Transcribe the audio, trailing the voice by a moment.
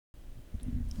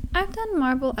I've done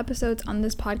Marvel episodes on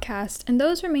this podcast, and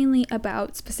those were mainly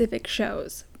about specific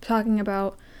shows, talking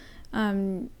about,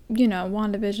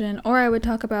 WandaVision, or I would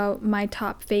talk about my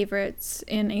top favorites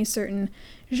in a certain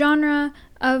genre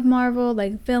of Marvel,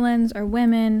 like villains or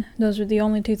women. Those are the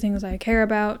only two things I care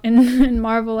about in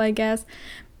Marvel, I guess.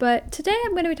 But today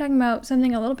I'm going to be talking about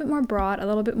something a little bit more broad, a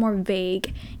little bit more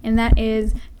vague, and that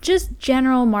is just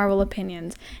general Marvel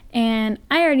opinions. And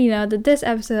I already know that this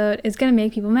episode is going to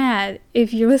make people mad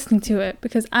if you're listening to it,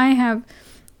 because I have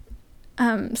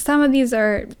some of these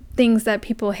are things that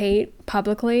people hate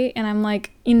publicly, and I'm like,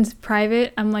 in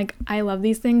private, I'm like, I love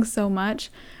these things so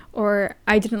much, or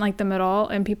I didn't like them at all,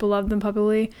 and people love them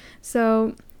publicly.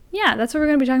 So yeah, that's what we're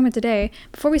going to be talking about today.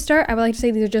 Before we start, I would like to say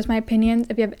these are just my opinions.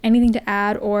 If you have anything to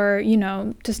add or,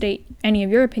 to state any of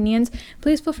your opinions,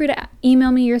 please feel free to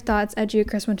email me your thoughts at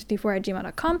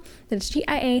giakris1234@gmail.com. That is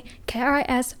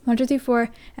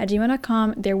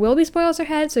GIAKRIS1234@gmail.com. There will be spoilers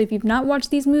ahead, so if you've not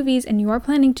watched these movies and you are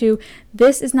planning to,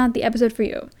 this is not the episode for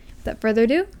you. Without further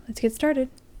ado, let's get started.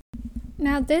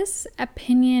 Now, this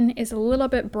opinion is a little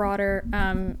bit broader.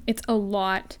 It's a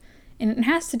lot, and it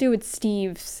has to do with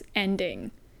Steve's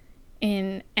ending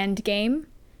in Endgame,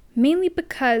 mainly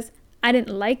because I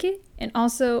didn't like it, and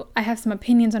also I have some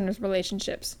opinions on his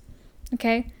relationships.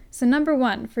 Okay, so number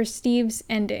one, for Steve's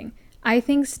ending, I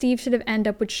think Steve should have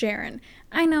ended up with Sharon.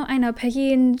 I know,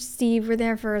 Peggy and Steve were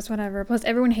there first, whatever, plus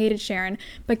everyone hated Sharon,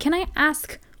 but can I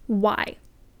ask why?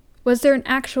 Was there an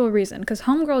actual reason? Because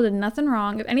Homegirl did nothing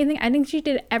wrong. If anything, I think she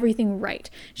did everything right.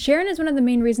 Sharon is one of the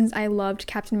main reasons I loved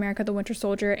Captain America the Winter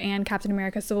Soldier and Captain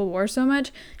America Civil War so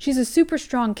much. She's a super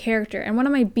strong character, and one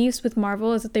of my beefs with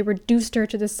Marvel is that they reduced her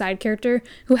to this side character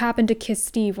who happened to kiss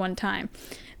Steve one time.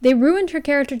 They ruined her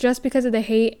character just because of the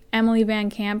hate Emily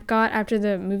Van Camp got after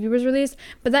the movie was released,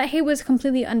 but that hate was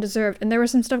completely undeserved, and there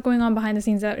was some stuff going on behind the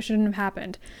scenes that shouldn't have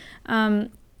happened.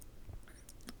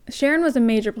 Sharon was a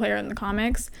major player in the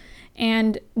comics,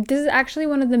 and this is actually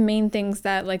one of the main things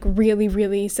that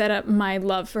really set up my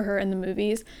love for her in the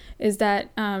movies, is that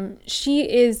she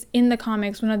is in the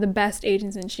comics one of the best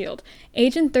agents in S.H.I.E.L.D.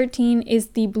 Agent 13 is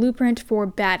the blueprint for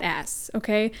badass,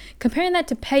 okay? Comparing that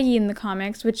to Peggy in the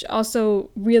comics, which also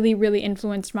really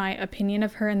influenced my opinion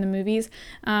of her in the movies,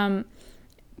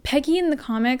 Peggy in the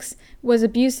comics was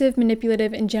abusive,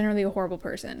 manipulative, and generally a horrible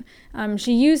person.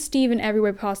 She used Steve in every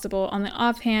way possible. On the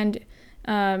offhand,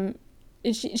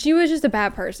 she was just a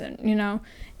bad person,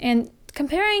 And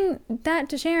comparing that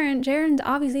to Sharon's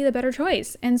obviously the better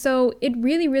choice. And so it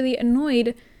really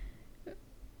annoyed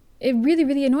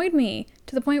me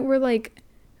to the point where,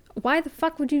 why the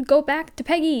fuck would you go back to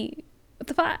Peggy? What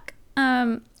the fuck?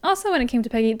 Also, when it came to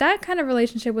Peggy, that kind of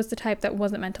relationship was the type that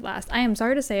wasn't meant to last. I am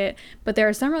sorry to say it, but there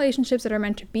are some relationships that are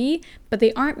meant to be, but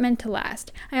they aren't meant to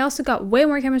last. I also got way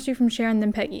more chemistry from Sharon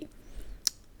than Peggy.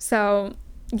 So,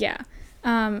 yeah.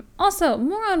 Also,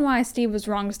 more on why Steve was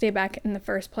wrong to stay back in the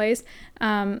first place.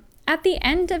 At the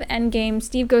end of Endgame,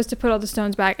 Steve goes to put all the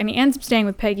stones back, and he ends up staying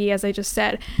with Peggy, as I just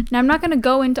said. Now, I'm not going to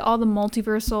go into all the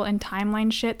multiversal and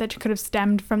timeline shit that could have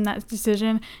stemmed from that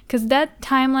decision, because that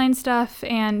timeline stuff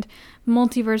and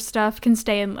multiverse stuff can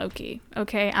stay in Loki,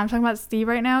 okay? I'm talking about Steve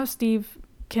right now. Steve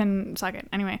can suck it.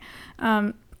 Anyway,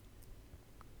 I'm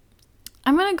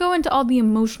going to go into all the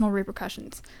emotional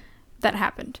repercussions that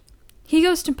happened. He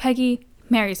goes to Peggy,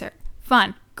 marries her.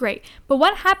 Fun. Great. But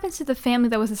what happens to the family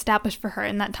that was established for her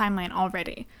in that timeline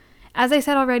already? As I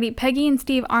said already, Peggy and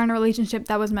Steve are in a relationship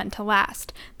that was meant to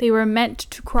last. They were meant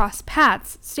to cross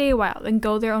paths, stay a while, and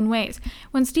go their own ways.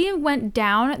 When Steve went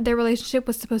down, their relationship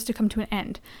was supposed to come to an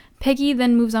end. Peggy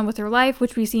then moves on with her life,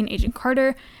 which we see in Agent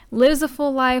Carter, lives a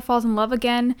full life, falls in love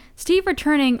again. Steve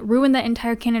returning ruined that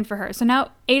entire canon for her, so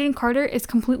now Agent Carter is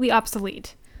completely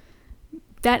obsolete.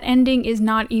 That ending is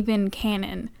not even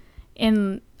canon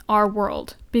in our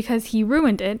world because he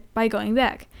ruined it by going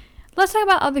back. Let's talk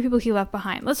about other people he left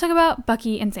behind. Let's talk about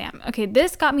Bucky and Sam. Okay,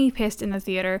 this got me pissed in the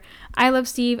theater. I love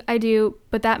Steve, I do,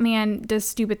 but that man does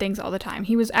stupid things all the time.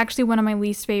 He was actually one of my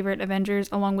least favorite Avengers,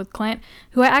 along with Clint,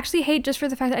 who I actually hate just for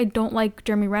the fact that I don't like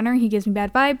Jeremy Renner. He gives me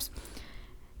bad vibes.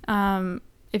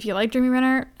 If you like Jeremy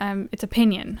Renner, it's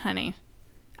opinion, honey.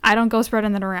 I don't go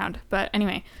spreading that around. But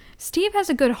anyway, Steve has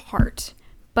a good heart,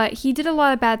 but he did a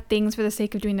lot of bad things for the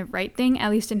sake of doing the right thing,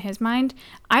 at least in his mind.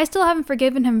 I still haven't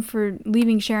forgiven him for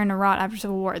leaving Sharon to rot after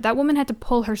Civil War. That woman had to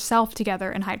pull herself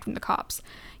together and hide from the cops.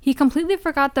 He completely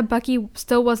forgot that Bucky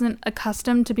still wasn't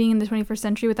accustomed to being in the 21st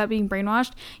century without being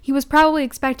brainwashed. He was probably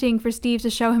expecting for Steve to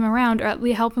show him around or at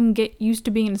least help him get used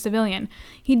to being a civilian.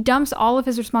 He dumps all of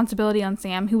his responsibility on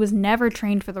Sam, who was never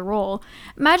trained for the role.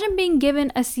 Imagine being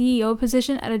given a CEO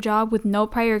position at a job with no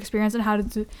prior experience on how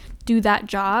to do that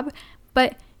job,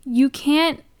 but you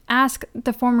can't ask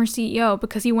the former CEO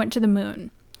because he went to the moon.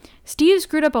 Steve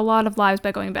screwed up a lot of lives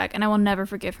by going back, and I will never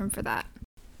forgive him for that.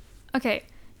 Okay,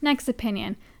 next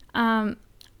opinion.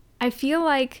 I feel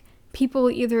like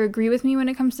people either agree with me when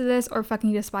it comes to this or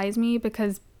fucking despise me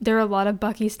because there are a lot of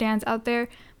Bucky stans out there,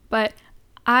 but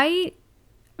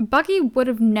Bucky would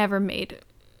have never made...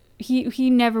 He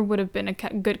never would have been a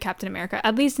good Captain America,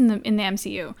 at least in the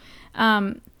MCU.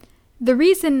 The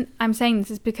reason I'm saying this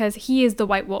is because he is the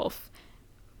White Wolf.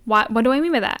 What do I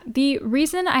mean by that? The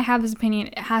reason I have this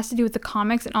opinion has to do with the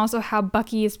comics and also how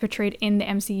Bucky is portrayed in the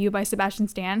MCU by Sebastian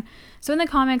Stan. So in the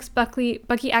comics,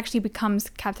 Bucky actually becomes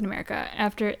Captain America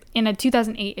in a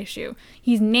 2008 issue.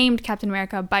 He's named Captain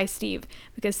America by Steve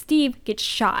because Steve gets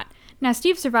shot. Now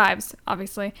Steve survives,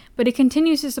 obviously, but he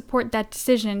continues to support that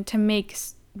decision to make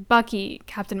Bucky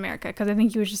Captain America because I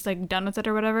think he was just like done with it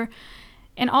or whatever.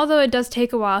 And although it does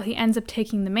take a while, he ends up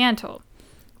taking the mantle.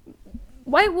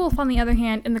 White Wolf, on the other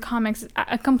hand, in the comics, is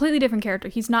a completely different character.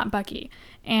 He's not Bucky.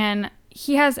 And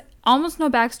he has almost no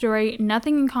backstory,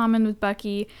 nothing in common with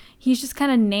Bucky. He's just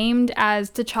kind of named as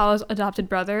T'Challa's adopted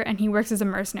brother, and he works as a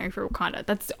mercenary for Wakanda.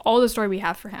 That's all the story we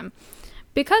have for him.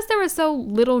 Because there was so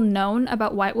little known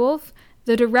about White Wolf,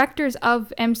 the directors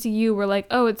of MCU were like,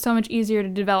 oh, it's so much easier to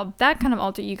develop that kind of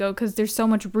alter ego because there's so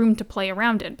much room to play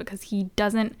around it because he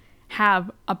doesn't have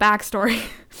a backstory.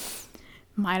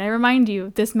 Might I remind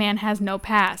you, this man has no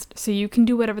past, so you can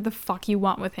do whatever the fuck you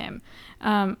want with him.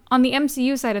 On the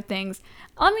MCU side of things,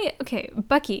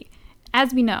 Bucky,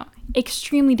 as we know,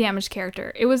 extremely damaged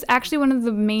character. It was actually one of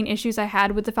the main issues I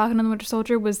had with the Falcon and the Winter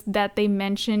Soldier was that they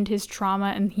mentioned his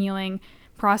trauma and healing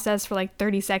process for like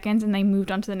 30 seconds and they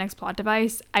moved on to the next plot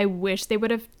device. I wish they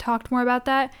would have talked more about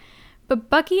that. But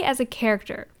Bucky as a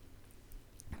character,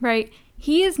 right?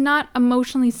 He is not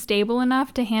emotionally stable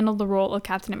enough to handle the role of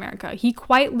Captain America. He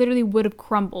quite literally would have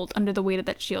crumbled under the weight of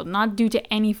that shield, not due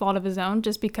to any fault of his own,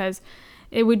 just because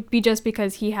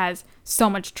he has so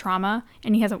much trauma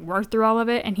and he hasn't worked through all of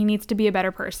it and he needs to be a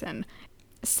better person.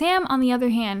 Sam, on the other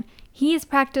hand, he has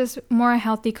practiced more a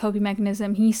healthy coping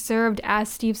mechanism. He served as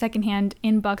Steve's second hand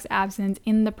in Buck's absence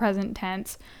in the present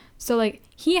tense. So, like,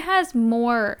 he has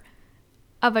more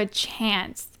of a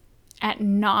chance at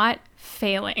not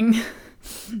failing.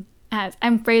 As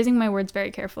I'm phrasing my words very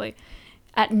carefully,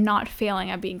 at not failing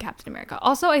at being Captain America.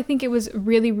 Also, I think it was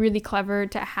really, really clever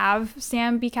to have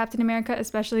Sam be Captain America,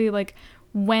 especially like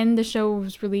when the show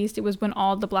was released. It was when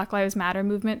all the Black Lives Matter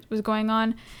movement was going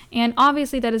on. And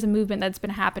obviously that is a movement that's been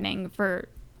happening for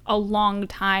a long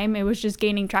time. It was just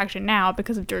gaining traction now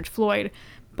because of George Floyd.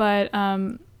 But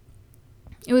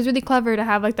it was really clever to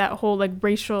have like that whole like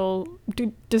racial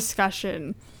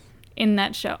discussion in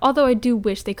that show. Although I do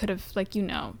wish they could have, like, you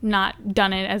know, not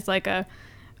done it as like a,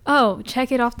 oh,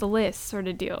 check it off the list sort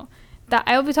of deal. That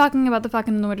I'll be talking about the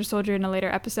Falcon and the Winter Soldier in a later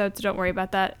episode, so don't worry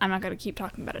about that. I'm not going to keep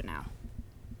talking about it now.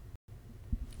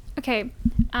 Okay,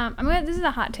 this is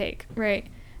a hot take, right?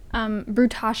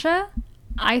 Brutasha,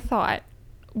 I thought,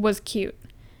 was cute.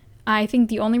 I think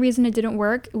the only reason it didn't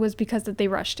work was because that they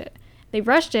rushed it. They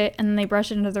rushed it, and then they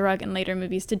brushed it under the rug in later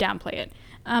movies to downplay it.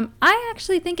 I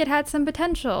actually think it had some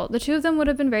potential. The two of them would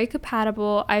have been very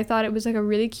compatible. I thought it was like a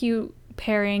really cute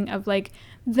pairing of like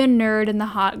the nerd and the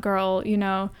hot girl, you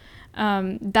know.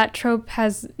 That trope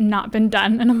has not been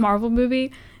done in a Marvel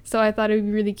movie, so I thought it would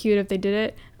be really cute if they did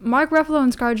it. Mark Ruffalo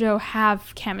and ScarJo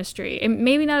have chemistry. And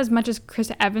maybe not as much as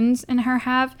Chris Evans and her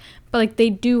have, but like they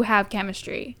do have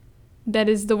chemistry. That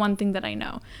is the one thing that I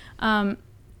know.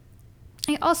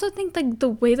 I also think like the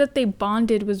way that they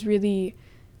bonded was really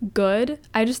good.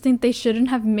 I just think they shouldn't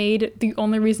have made the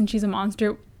only reason she's a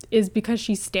monster is because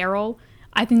she's sterile.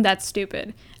 I think that's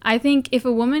stupid. I think if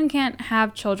a woman can't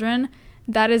have children,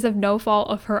 that is of no fault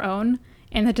of her own,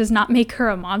 and that does not make her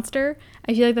a monster.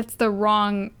 I feel like that's the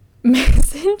wrong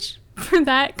message for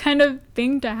that kind of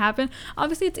thing to happen.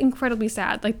 Obviously, it's incredibly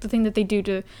sad, like the things that they do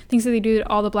to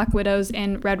all the Black Widows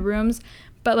in Red Rooms,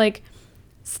 but like,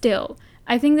 still,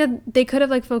 I think that they could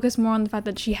have like focused more on the fact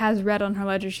that she has red on her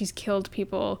ledger, she's killed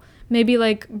people. Maybe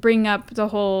like bring up the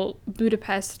whole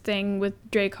Budapest thing with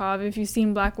Dreykov. If you've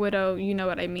seen Black Widow, you know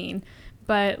what I mean.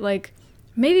 But like,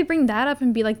 maybe bring that up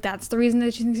and be like, that's the reason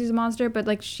that she thinks she's a monster. But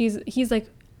like, he's like,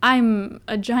 I'm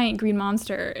a giant green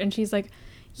monster, and she's like,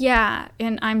 yeah,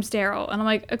 and I'm sterile. And I'm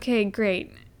like, okay,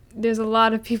 great. There's a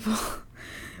lot of people.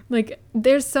 Like,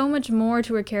 there's so much more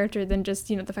to her character than just,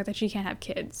 you know, the fact that she can't have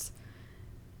kids.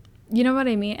 You know what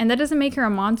I mean? And that doesn't make her a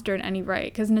monster in any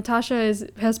right, because Natasha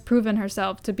has proven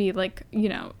herself to be, like, you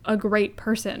know, a great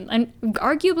person. And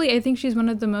arguably, I think she's one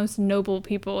of the most noble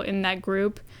people in that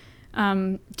group,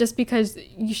 just because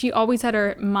she always had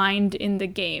her mind in the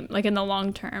game, like, in the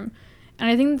long term. And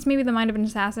I think it's maybe the mind of an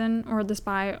assassin or the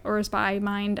spy or a spy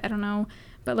mind. I don't know.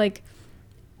 But like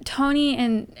Tony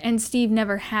and Steve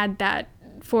never had that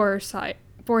foresight,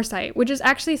 which is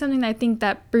actually something that I think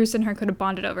that Bruce and her could have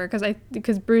bonded over,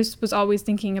 because Bruce was always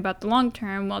thinking about the long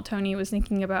term while Tony was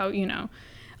thinking about,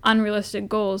 unrealistic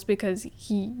goals, because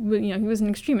he was an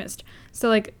extremist. So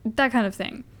like that kind of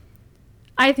thing.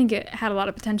 I think it had a lot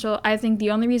of potential. I think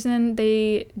the only reason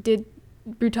they did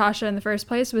Brutasha in the first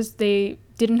place was they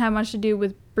didn't have much to do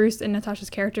with Bruce and Natasha's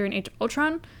character in Age of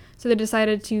Ultron. So they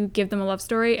decided to give them a love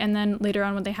story, and then later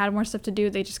on when they had more stuff to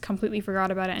do, they just completely forgot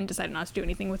about it and decided not to do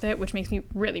anything with it, which makes me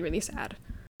really, really sad.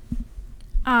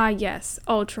 Yes,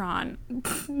 Ultron.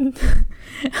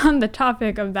 On the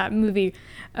topic of that movie,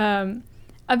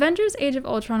 Avengers Age of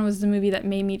Ultron was the movie that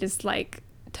made me dislike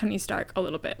Tony Stark a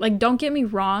little bit. Like, don't get me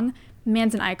wrong,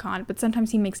 man's an icon, but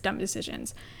sometimes he makes dumb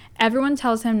decisions. Everyone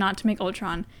tells him not to make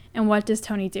Ultron, and what does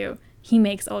Tony do? He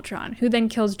makes Ultron, who then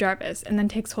kills Jarvis and then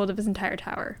takes hold of his entire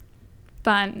tower.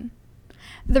 Fun.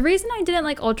 The reason I didn't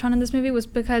like Ultron in this movie was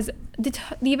because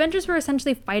the Avengers were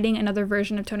essentially fighting another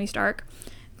version of Tony Stark.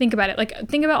 Think about it. Like,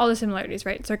 think about all the similarities,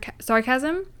 right?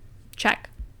 Sarcasm? Check.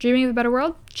 Dreaming of a better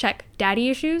world? Check. Daddy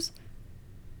issues?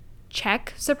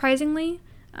 Check, surprisingly.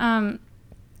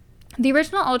 The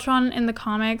original Ultron in the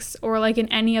comics, or like in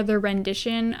any other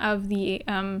rendition of the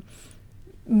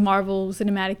Marvel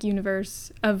Cinematic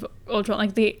Universe of Ultron,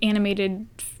 like the animated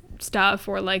stuff,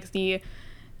 or like the,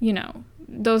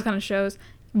 those kind of shows,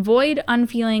 void,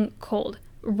 unfeeling, cold,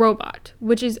 robot,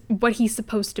 which is what he's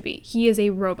supposed to be. He is a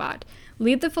robot.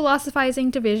 Leave the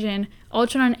philosophizing to Vision.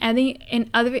 Ultron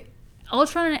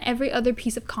and every other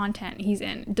piece of content he's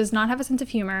in does not have a sense of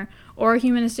humor or a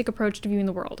humanistic approach to viewing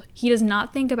the world. He does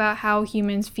not think about how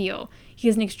humans feel. He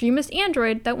is an extremist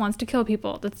android that wants to kill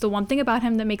people. That's the one thing about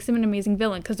him that makes him an amazing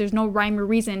villain, because there's no rhyme or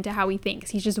reason to how he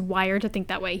thinks. He's just wired to think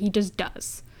that way. He just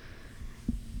does.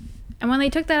 And when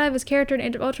they took that out of his character in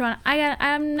Age of Ultron,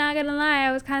 I'm not gonna lie,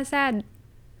 I was kind of sad.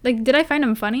 Like, did I find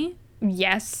him funny?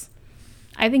 Yes.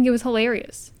 I think it was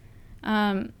hilarious.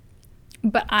 But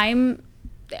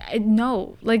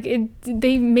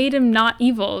they made him not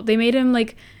evil. They made him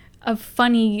like a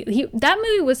funny, that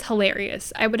movie was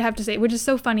hilarious, I would have to say, which is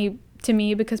so funny to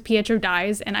me because Pietro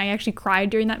dies, and I actually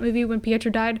cried during that movie when Pietro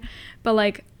died. But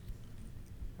like,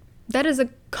 that is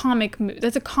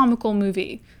that's a comical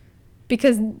movie,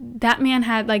 because that man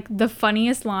had like the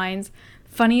funniest lines,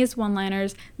 funniest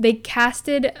one-liners. They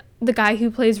casted the guy who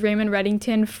plays Raymond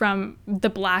Reddington from The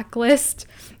Blacklist,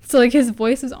 so like his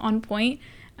voice is on point.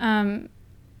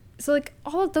 So like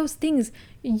all of those things,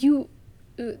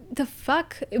 the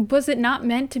fuck, was it not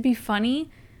meant to be funny?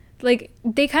 Like,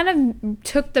 they kind of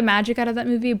took the magic out of that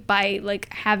movie by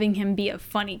like having him be a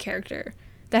funny character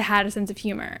that had a sense of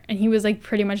humor, and he was like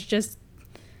pretty much just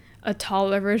a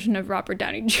taller version of Robert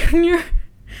Downey Jr.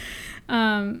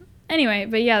 Anyway,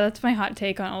 but yeah, that's my hot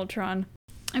take on Ultron.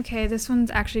 Okay, this one's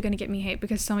actually gonna get me hate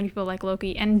because so many people like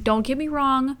Loki, and don't get me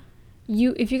wrong,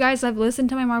 if you guys have listened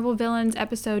to my Marvel Villains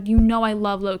episode, you know I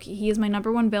love Loki. He is my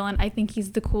number one villain. I think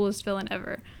he's the coolest villain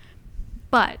ever.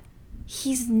 But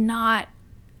he's not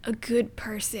a good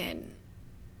person.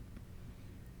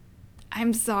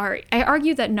 I'm sorry. I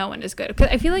argue that no one is good. Because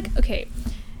I feel like, okay,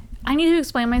 I need to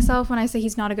explain myself when I say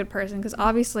he's not a good person. Because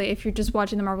obviously, if you're just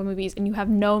watching the Marvel movies and you have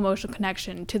no emotional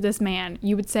connection to this man,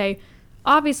 you would say,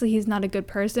 obviously he's not a good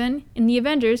person. In the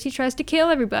Avengers, he tries to kill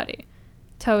everybody.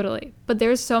 Totally. But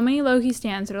there's so many Loki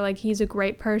stans that are like, he's a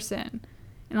great person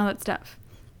and all that stuff.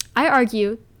 I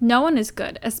argue no one is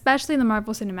good, especially in the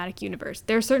Marvel Cinematic Universe.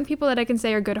 There are certain people that I can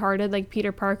say are good-hearted, like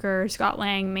Peter Parker, Scott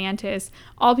Lang, Mantis,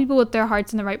 all people with their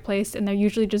hearts in the right place, and they're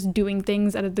usually just doing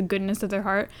things out of the goodness of their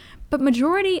heart. But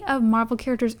majority of Marvel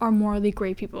characters are morally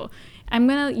great people. I'm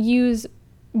going to use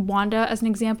Wanda as an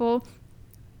example.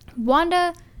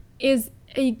 Wanda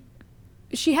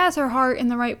she has her heart in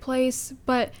the right place,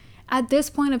 but at this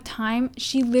point of time,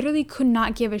 she literally could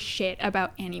not give a shit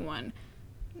about anyone.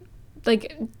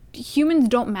 Like, humans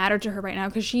don't matter to her right now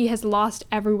because she has lost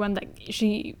everyone that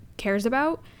she cares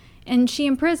about, and she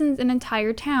imprisons an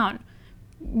entire town.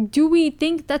 Do we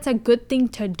think that's a good thing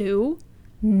to do?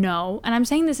 No. And I'm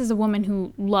saying this as a woman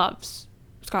who loves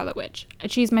Scarlet Witch.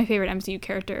 She's my favorite MCU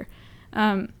character.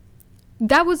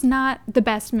 That was not the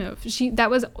best move.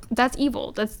 That's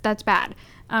evil. That's bad.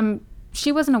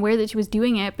 She wasn't aware that she was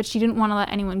doing it, but she didn't want to let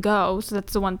anyone go, so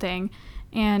that's the one thing.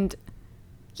 And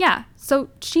yeah, so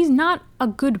she's not a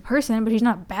good person, but she's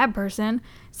not a bad person.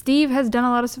 Steve has done a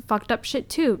lot of fucked up shit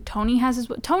too.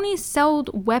 Tony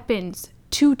sold weapons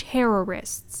to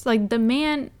terrorists. Like, the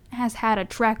man has had a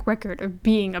track record of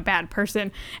being a bad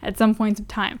person at some points of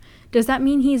time. Does that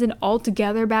mean he's an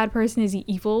altogether bad person? Is he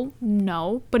evil?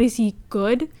 No. But is he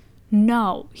good?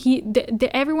 No.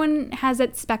 Everyone has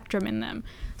that spectrum in them.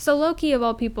 So Loki, of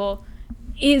all people,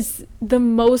 is the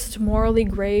most morally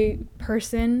gray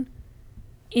person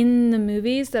in the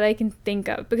movies that I can think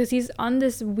of, because he's on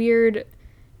this weird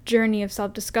journey of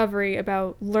self-discovery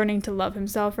about learning to love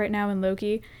himself right now in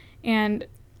Loki. And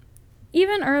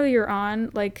even earlier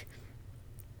on, like,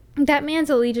 that man's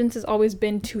allegiance has always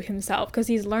been to himself because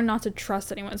he's learned not to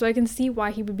trust anyone. So I can see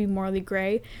why he would be morally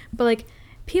gray. But, like,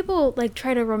 people, like,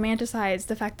 try to romanticize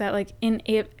the fact that, like, in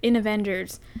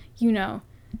Avengers, you know,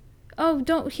 oh,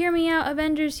 don't hear me out,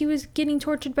 Avengers, he was getting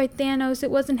tortured by Thanos, it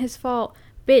wasn't his fault.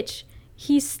 Bitch,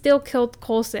 he still killed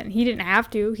Coulson. He didn't have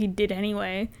to, he did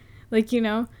anyway. Like, you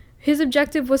know, his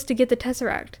objective was to get the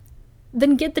Tesseract.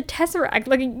 Then get the Tesseract.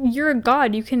 Like, you're a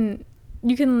god, you can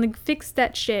like fix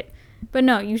that shit. But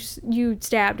no, you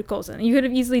stabbed Coulson. You could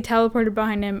have easily teleported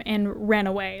behind him and ran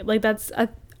away. Like, that's an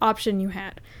option you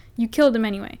had. You killed him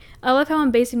anyway. I love how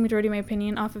I'm basing majority of my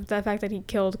opinion off of the fact that he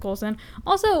killed Coulson.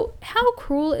 Also, how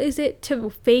cruel is it to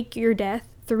fake your death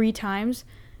 3 times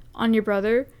on your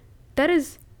brother? That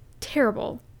is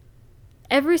terrible.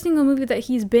 Every single movie that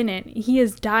he's been in, he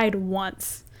has died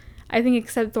once. I think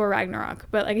except Thor Ragnarok.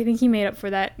 But, like, I think he made up for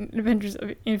that in Avengers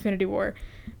of Infinity War.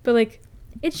 But, like,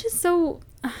 it's just so...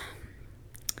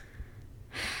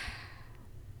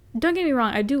 Don't get me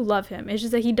wrong, I do love him. It's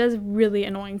just that he does really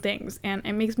annoying things, and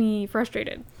it makes me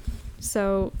frustrated.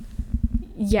 So,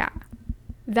 yeah.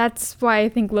 That's why I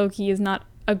think Loki is not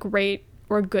a great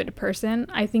or good person.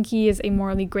 I think he is a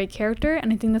morally great character,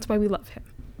 and I think that's why we love him.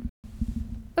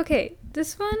 Okay,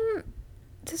 this one,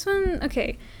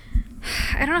 okay.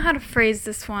 I don't know how to phrase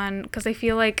this one, because I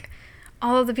feel like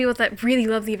all of the people that really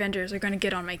love the Avengers are going to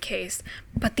get on my case.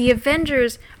 But the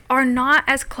Avengers are not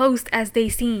as close as they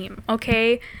seem,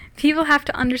 okay? People have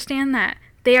to understand that.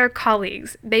 They are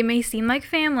colleagues. They may seem like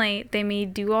family. They may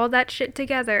do all that shit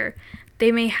together.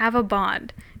 They may have a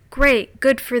bond. Great,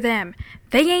 good for them.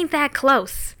 They ain't that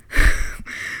close.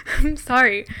 I'm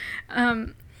sorry.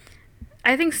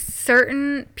 I think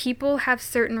certain people have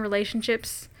certain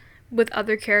relationships with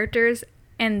other characters,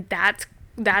 and that's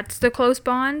the close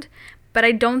bond. But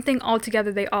I don't think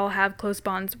altogether they all have close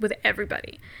bonds with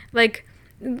everybody. Like,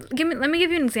 let me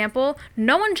give you an example.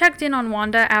 No one checked in on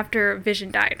Wanda after Vision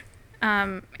died.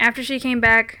 After she came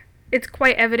back, it's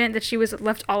quite evident that she was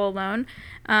left all alone.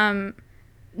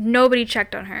 Nobody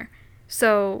checked on her.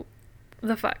 So,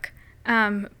 the fuck.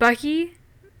 Bucky,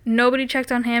 nobody checked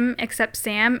on him except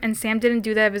Sam, and Sam didn't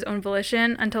do that of his own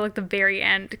volition until, like, the very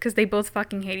end, because they both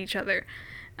fucking hate each other.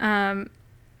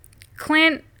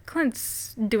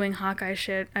 Clint's doing Hawkeye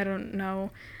shit. I don't know.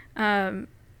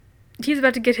 He's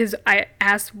about to get his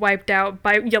ass wiped out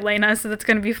by Yelena, so that's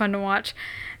going to be fun to watch.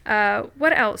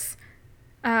 What else?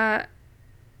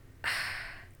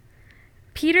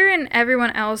 Peter and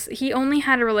everyone else, he only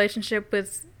had a relationship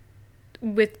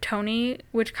with Tony,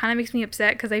 which kind of makes me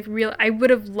upset, because I would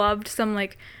have loved some,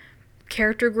 like,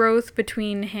 character growth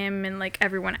between him and, like,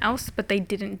 everyone else, but they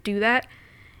didn't do that,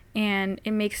 and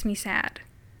it makes me sad.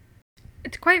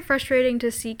 It's quite frustrating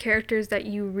to see characters that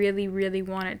you really, really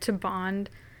wanted to bond,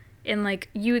 and, like,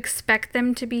 you expect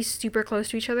them to be super close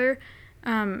to each other,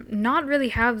 not really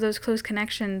have those close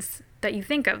connections that you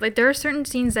think of. Like, there are certain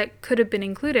scenes that could have been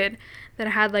included that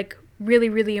had, like, really,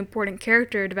 really important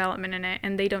character development in it,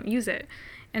 and they don't use it.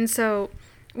 And so,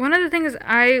 one of the things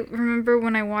I remember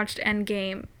when I watched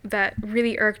Endgame that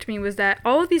really irked me was that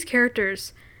all of these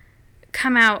characters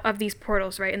come out of these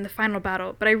portals, right, in the final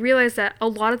battle, but I realized that a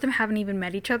lot of them haven't even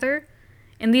met each other,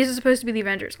 and these are supposed to be the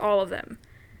Avengers, all of them.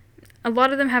 A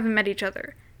lot of them haven't met each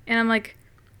other, and I'm like,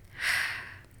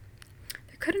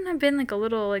 there couldn't have been, like, a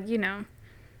little, like, you know,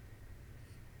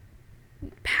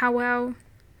 powwow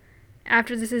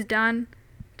after this is done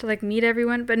to, like, meet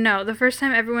everyone. But no, the first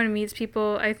time everyone meets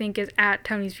people, I think, is at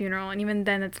Tony's funeral, and even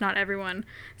then it's not everyone.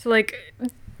 So, like,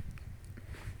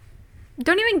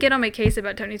 don't even get on my case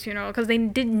about Tony's funeral, because they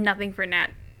did nothing for Nat,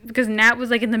 because Nat was,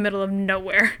 like, in the middle of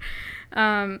nowhere.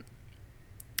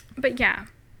 But yeah,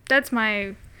 that's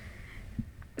my...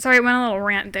 Sorry, I went a little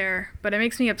rant there, but it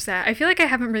makes me upset. I feel like I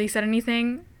haven't really said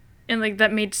anything and, like,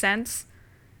 that made sense.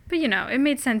 But, you know, it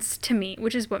made sense to me,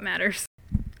 which is what matters.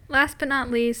 Last but not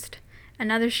least,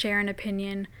 another Sharon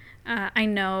opinion. I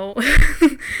know.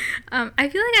 I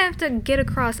feel like I have to get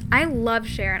across, I love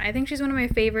Sharon. I think she's one of my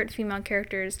favorite female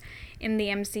characters in the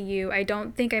MCU. I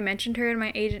don't think I mentioned her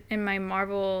in my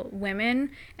Marvel Women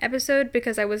episode,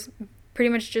 because I was pretty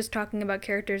much just talking about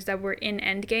characters that were in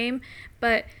Endgame.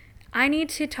 But I need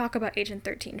to talk about Agent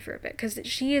 13 for a bit because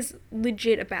she is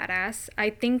legit a badass. I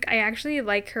think I actually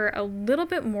like her a little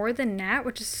bit more than Nat,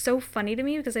 which is so funny to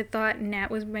me because I thought Nat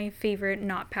was my favorite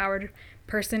not powered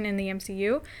person in the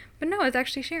MCU. But no, it's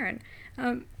actually Sharon.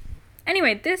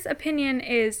 Anyway, this opinion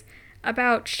is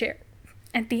about Sharon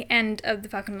at the end of The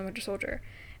Falcon and the Winter Soldier,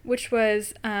 which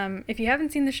was, if you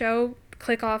haven't seen the show,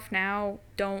 click off now.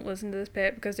 Don't listen to this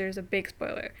bit because there's a big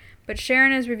spoiler. But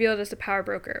Sharon is revealed as the power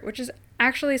broker, which is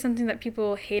actually something that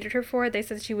people hated her for. They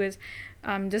said she was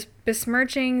just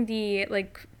besmirching the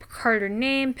Carter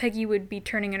name. Peggy would be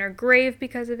turning in her grave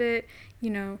because of it.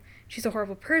 You know, she's a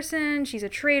horrible person. She's a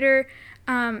traitor.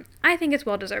 I think it's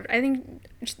well deserved. I think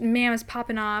ma'am is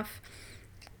popping off.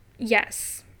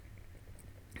 Yes.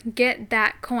 Get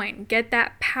that coin. Get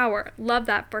that power. Love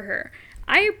that for her.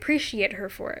 I appreciate her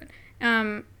for it.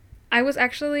 I was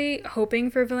actually hoping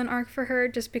for a villain arc for her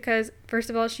just because, first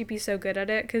of all, she'd be so good at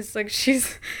it because,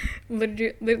 she's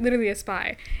literally a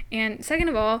spy. And second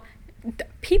of all,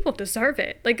 people deserve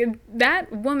it.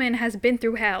 That woman has been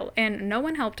through hell and no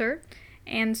one helped her.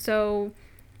 And so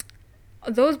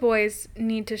those boys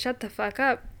need to shut the fuck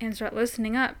up and start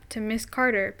listening up to Miss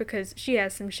Carter because she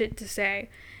has some shit to say.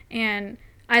 And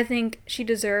I think she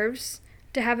deserves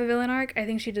to have a villain arc. I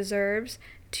think she deserves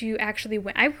to actually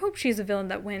win. I hope she's a villain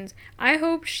that wins. I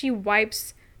hope she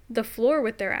wipes the floor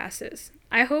with their asses.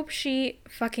 I hope she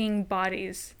fucking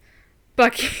bodies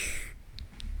Bucky.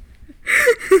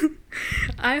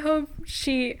 I hope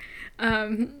she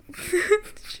I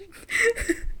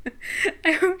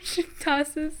hope she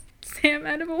tosses Sam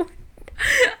out of a window.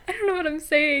 I don't know what I'm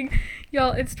saying.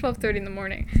 Y'all, it's 12:30 in the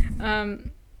morning.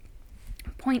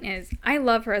 Point is, I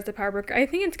love her as the power broker. I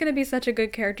think it's going to be such a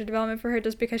good character development for her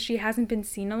just because she hasn't been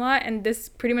seen a lot, and this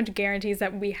pretty much guarantees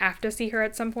that we have to see her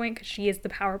at some point because she is the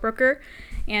power broker,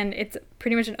 and it's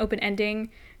pretty much an open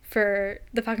ending for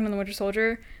the Falcon and the Winter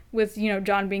Soldier with,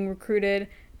 John being recruited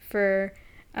for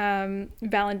the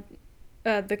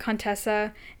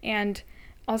Contessa, and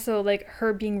also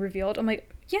her being revealed. I'm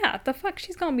like, yeah, the fuck,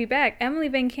 she's gonna be back. Emily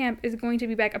Van Camp is going to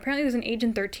be back. Apparently there's an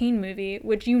Agent 13 movie,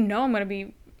 which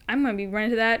I'm gonna be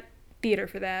running to that theater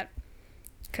for that.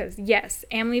 Because, yes,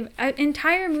 an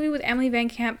entire movie with Emily Van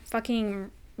Camp fucking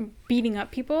beating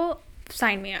up people,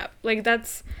 sign me up.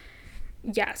 That's,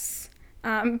 yes.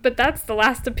 But that's the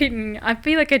last opinion. I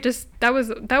feel like that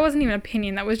wasn't even an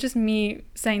opinion. That was just me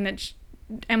saying that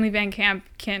Emily Van Camp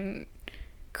can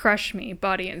crush me,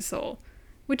 body and soul.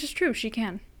 Which is true, she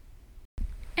can.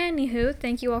 Anywho,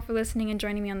 thank you all for listening and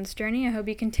joining me on this journey. I hope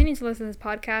you continue to listen to this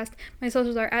podcast. My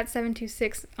socials are at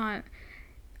 726 on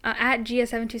at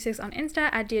Gia726 on Insta,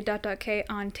 at Gia.k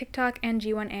on TikTok, and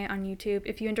G1A on YouTube.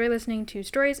 If you enjoy listening to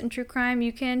stories and true crime,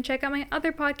 you can check out my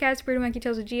other podcast, Weird and Wacky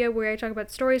Tales of Gia, where I talk about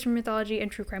stories from mythology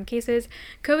and true crime cases.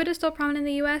 COVID is still prominent in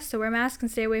the US, so wear masks and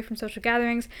stay away from social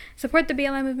gatherings. Support the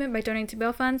BLM movement by donating to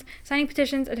bail funds, signing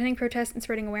petitions, attending protests, and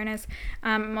spreading awareness.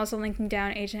 I'm also linking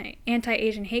down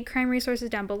anti-Asian hate crime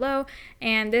resources down below.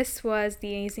 And this was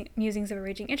the Musings of a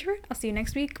Raging Introvert. I'll see you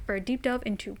next week for a deep delve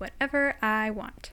into whatever I want.